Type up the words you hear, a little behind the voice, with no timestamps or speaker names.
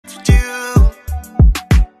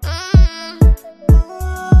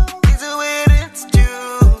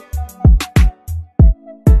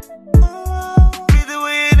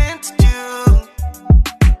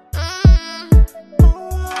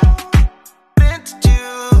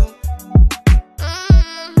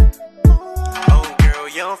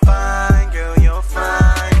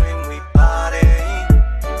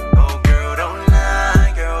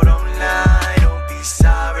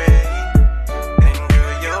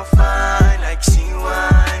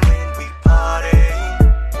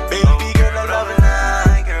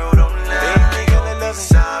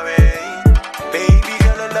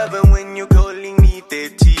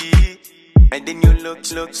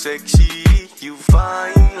look sexy. You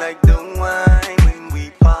fine like the wine when we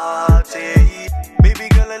party. Baby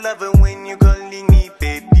girl, I love it when you calling me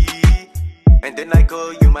baby, and then I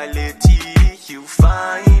call you my lady. You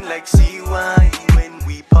fine like sea wine when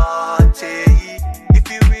we party. If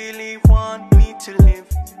you really want me to live,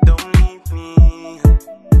 don't leave me.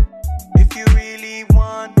 If you really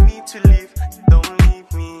want me to live, don't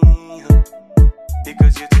leave me.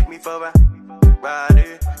 Because you take me for a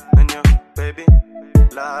ride, and you, baby,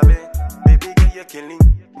 love it. Baby girl, you're killing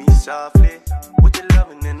me softly with your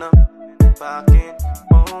loving, and I'm fucking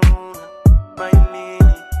on my lady.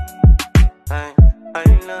 I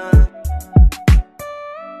love.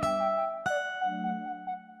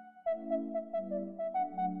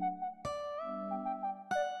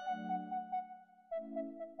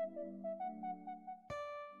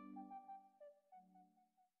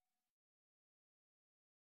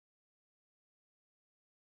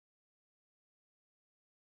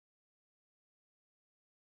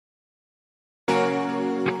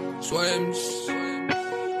 Swims,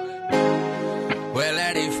 well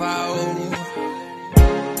let it fall.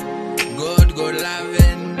 Good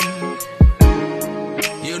loving,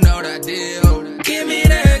 you know that deal. Give me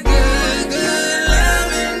that good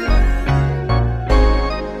loving.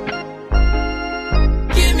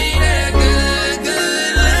 Give me that good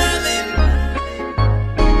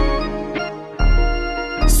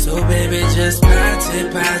loving. So baby, just party,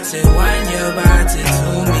 wind your body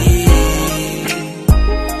to me.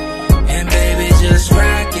 Just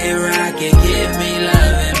rock it, give me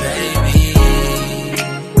loving, baby.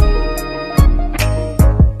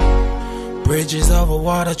 Bridges over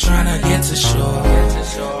water, tryna get to shore.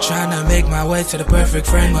 Tryna make my way to the perfect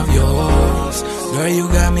frame of yours. Girl, you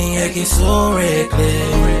got me acting so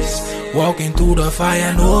reckless. Walking through the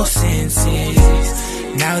fire, no senses.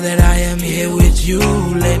 Now that I am here with you,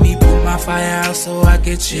 let me put my fire out so I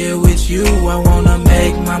can chill with you. I wanna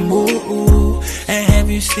make my move and have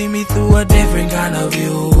you see me through a different kind of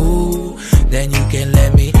view. Then you can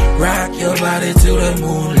let me rock your body to the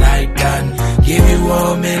moonlight done. Give you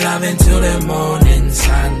all me love until the morning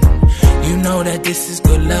sun. You know that this is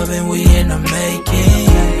good loving, we in the making.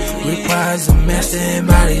 Requires a master in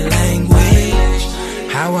body language.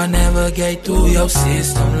 How I navigate through your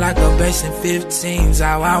system like a bass in 15's,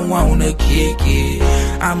 how I wanna kick it.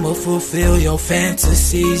 I'ma fulfill your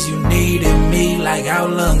fantasies, you needed me like our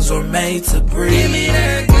lungs were made to breathe. Give me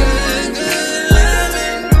that good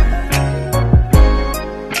loving.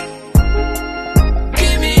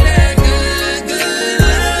 Give me that good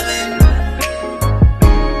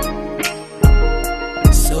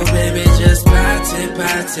loving. So baby, just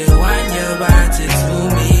party, wind your body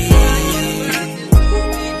to me.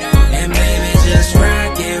 Just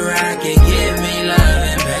rock it, give me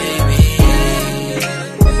loving, baby.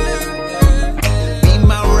 Be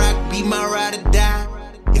my rock, be my ride or die.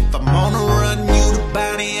 If I'm on a run, you the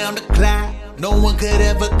body on the clock. No one could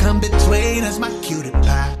ever come between us, my cutie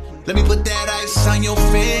pie. Let me put that ice on your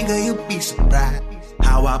finger, you'll be surprised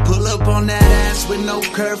how I pull up on that ass with no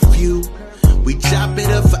curfew. We chop it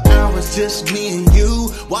up for hours, just me and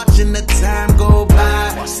you. Watching the time go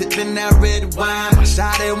by, while sipping that red wine. My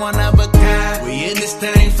shawty one of a kind, we in this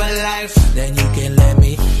thing for life. Then you can let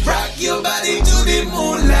me rock your body to the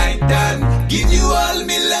moonlight done. Give you all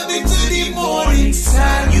me loving to the morning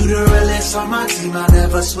sun. You the realest on my team, I'll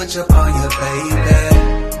never switch up on you,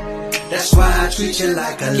 baby. That's why I treat you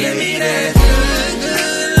like a lady. Give me that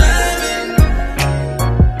good loving.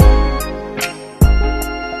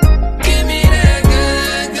 Give me that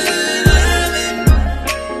good loving.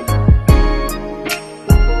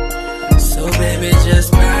 So baby,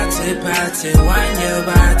 just party, wind your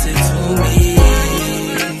body to me.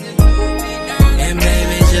 And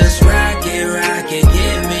baby, just rock it,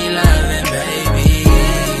 give me loving, baby.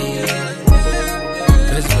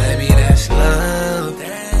 Cause baby, that's love.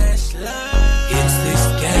 It's this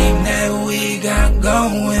game that we got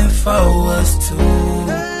going for us two.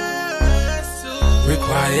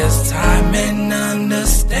 Requires time and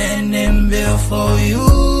understanding built for you.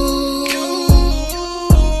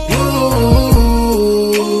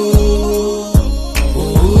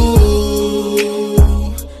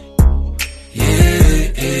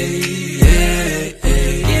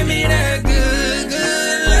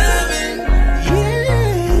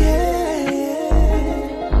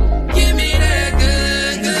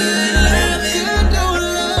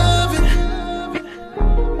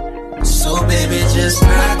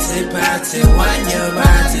 Party, wind your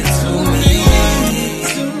body to me.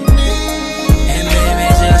 And baby,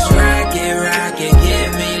 just rock it,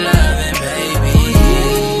 give me loving, baby.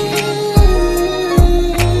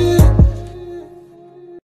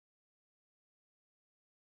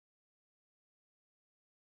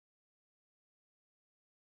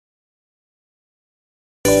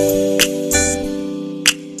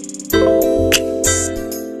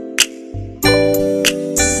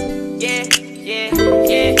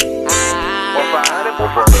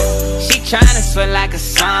 She tryna sweat like a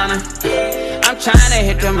sauna. I'm tryna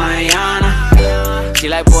hit the Mayana. She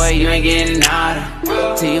like, boy, you ain't getting harder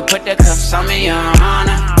till you put the cuffs on me, Your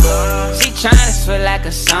Honor. She tryna sweat like a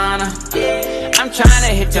sauna. I'm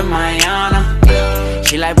tryna hit the Mayana.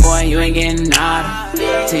 She like, boy, you ain't getting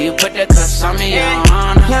harder till you put the cuffs on me, Your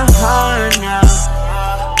Honor. Your Honor.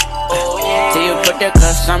 Till you put the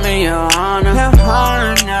cuffs on me, Your Honor. Your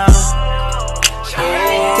Honor.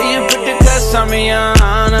 Till you put the cuffs on me, Your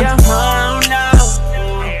Honor. Your Honor.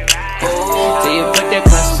 Till you put the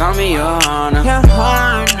cuffs on me, Your Honor. Your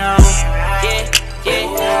Honor.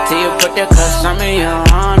 Till you put the cuffs on me, Your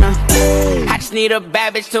Honor. I just need a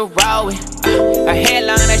bad bitch to roll with. Her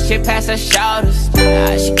headline, that shit past her shoulders.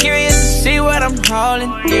 She curious to see what I'm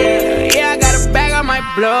holding. Yeah, I got a bag, I might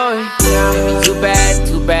blow it. Too bad,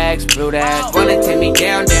 2 bags, blew that. Wanna take me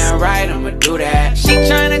down, damn right, I'ma do that. She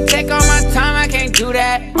tryna take all my time, I can't do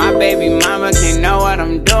that. My baby mama can't know what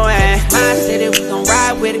I'm doing. My city, we gon'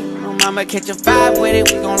 ride with it. Mama catch a vibe with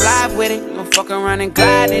it, we gon' live with it. Gon' fuck around and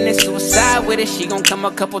glide in it, suicide with it. She gon' come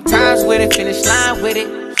a couple times with it, finish line with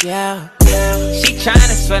it, yeah. She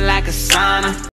tryna sweat like a sauna.